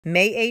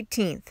May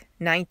 18th,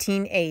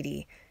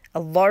 1980, a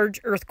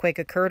large earthquake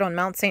occurred on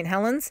Mt St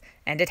Helens,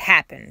 and it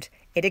happened.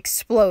 It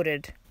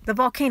exploded. The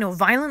volcano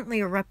violently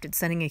erupted,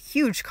 sending a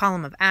huge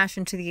column of ash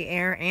into the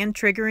air and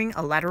triggering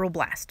a lateral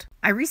blast.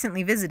 I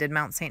recently visited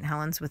Mt St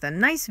Helens with a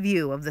nice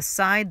view of the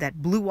side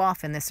that blew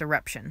off in this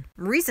eruption.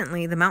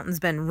 Recently, the mountain's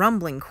been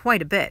rumbling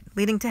quite a bit,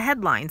 leading to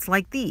headlines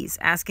like these,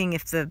 asking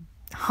if the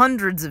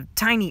hundreds of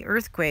tiny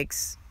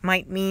earthquakes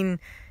might mean,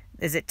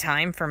 is it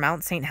time for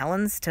Mt St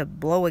Helens to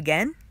blow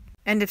again?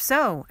 And if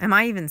so, am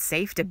I even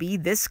safe to be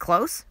this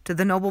close to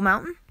the noble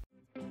mountain?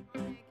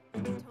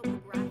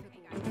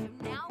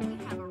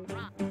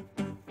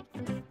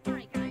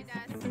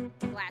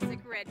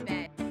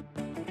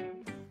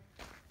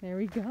 There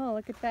we go,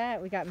 look at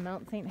that. We got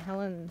Mt St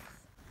Helens.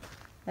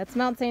 That's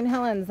Mt St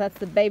Helens. That's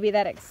the baby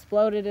that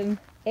exploded in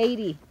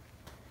 80.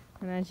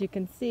 And as you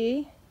can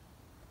see,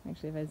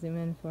 actually if I zoom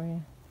in for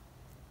you,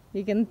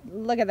 you can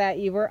look at that.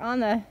 You were on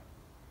the,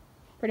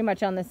 pretty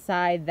much on the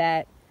side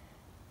that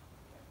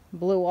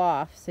blew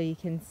off. So you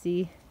can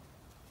see,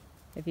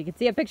 if you could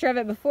see a picture of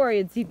it before,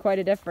 you'd see quite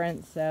a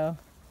difference. So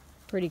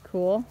pretty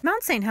cool.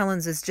 Mt St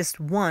Helens is just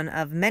one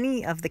of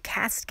many of the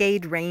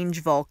Cascade Range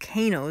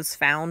volcanoes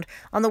found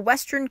on the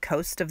western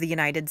coast of the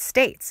United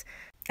States.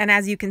 And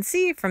as you can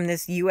see from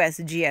this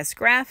USGS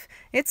graph,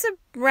 it's a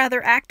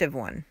rather active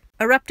one,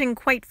 erupting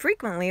quite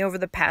frequently over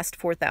the past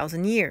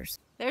 4,000 years.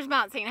 There's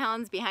Mt St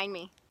Helens behind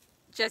me.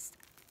 Just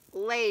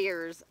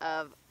layers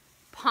of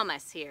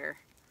pumice here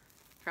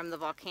from the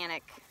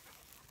volcanic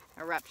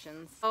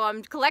eruptions. So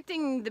I'm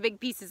collecting the big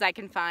pieces I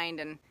can find,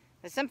 and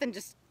there's something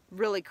just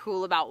really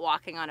cool about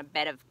walking on a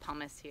bed of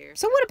pumice here.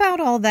 So what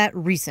about all that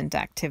recent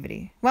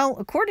activity? Well,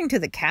 according to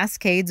the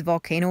Cascades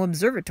Volcano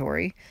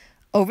Observatory,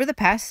 over the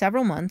past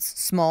several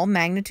months, small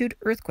magnitude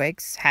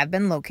earthquakes have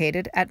been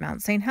located at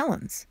Mt St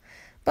Helens.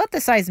 But the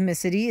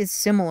seismicity is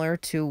similar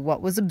to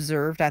what was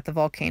observed at the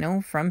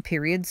volcano from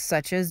periods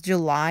such as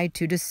July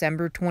to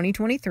December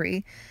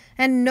 2023,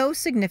 and no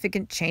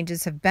significant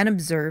changes have been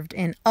observed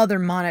in other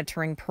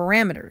monitoring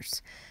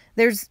parameters.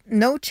 There's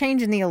no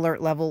change in the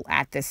alert level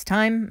at this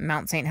time.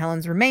 Mt St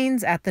Helens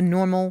remains at the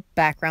normal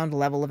background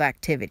level of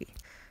activity.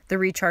 The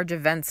recharge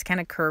events can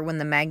occur when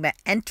the magma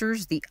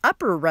enters the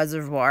upper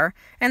reservoir,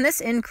 and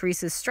this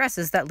increases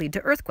stresses that lead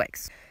to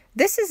earthquakes.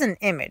 This is an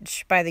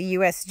image by the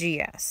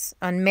USGS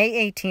on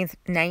May 18th,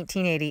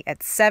 1980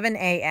 at 7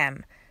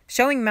 a.m.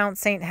 showing Mt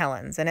St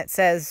Helens, and it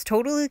says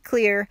totally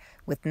clear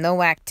with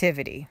no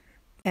activity.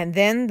 And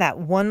then that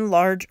one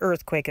large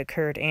earthquake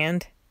occurred,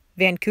 and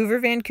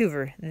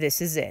Vancouver,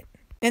 this is it.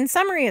 In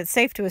summary, it's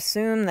safe to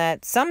assume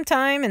that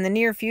sometime in the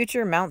near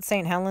future, Mt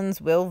St Helens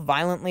will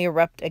violently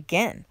erupt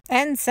again.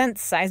 And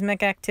since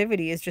seismic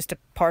activity is just a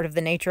part of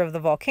the nature of the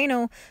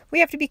volcano, we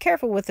have to be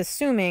careful with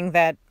assuming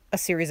that a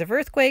series of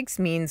earthquakes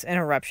means an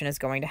eruption is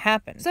going to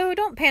happen. So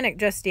don't panic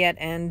just yet,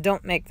 and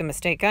don't make the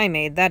mistake I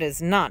made. That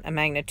is not a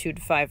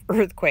magnitude 5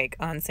 earthquake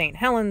on St.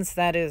 Helens.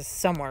 That is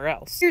somewhere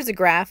else. Here's a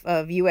graph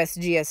of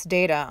USGS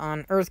data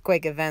on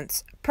earthquake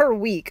events per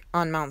week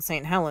on Mt.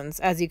 St. Helens.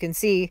 As you can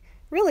see,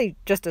 really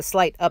just a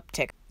slight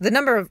uptick. The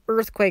number of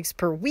earthquakes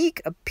per week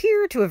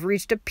appear to have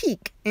reached a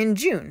peak in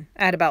June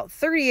at about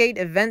 38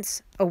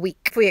 events a week.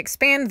 If we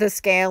expand the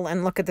scale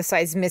and look at the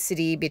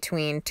seismicity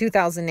between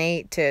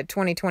 2008 to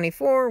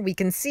 2024, we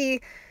can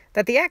see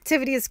that the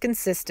activity is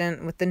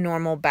consistent with the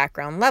normal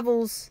background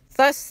levels.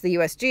 Thus, the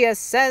USGS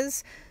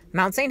says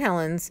Mt. St.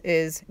 Helens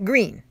is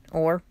green,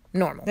 or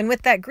normal. Then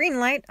with that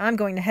green light, I'm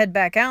going to head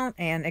back out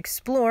and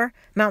explore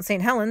Mt.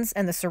 St. Helens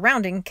and the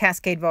surrounding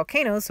Cascade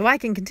volcanoes so I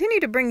can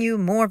continue to bring you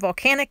more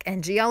volcanic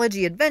and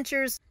geology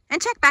adventures.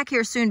 And check back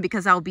here soon,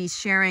 because I'll be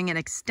sharing an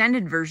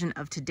extended version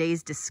of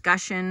today's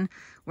discussion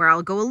where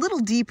I'll go a little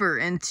deeper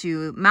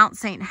into Mt.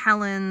 St.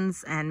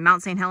 Helens and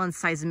Mt. St. Helens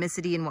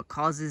seismicity and what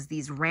causes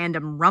these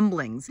random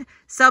rumblings.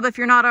 Sub if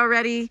you're not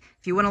already.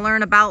 If you want to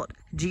learn about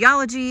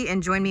geology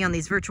and join me on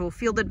these virtual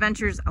field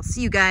adventures, I'll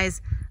see you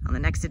guys on the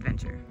next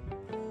adventure.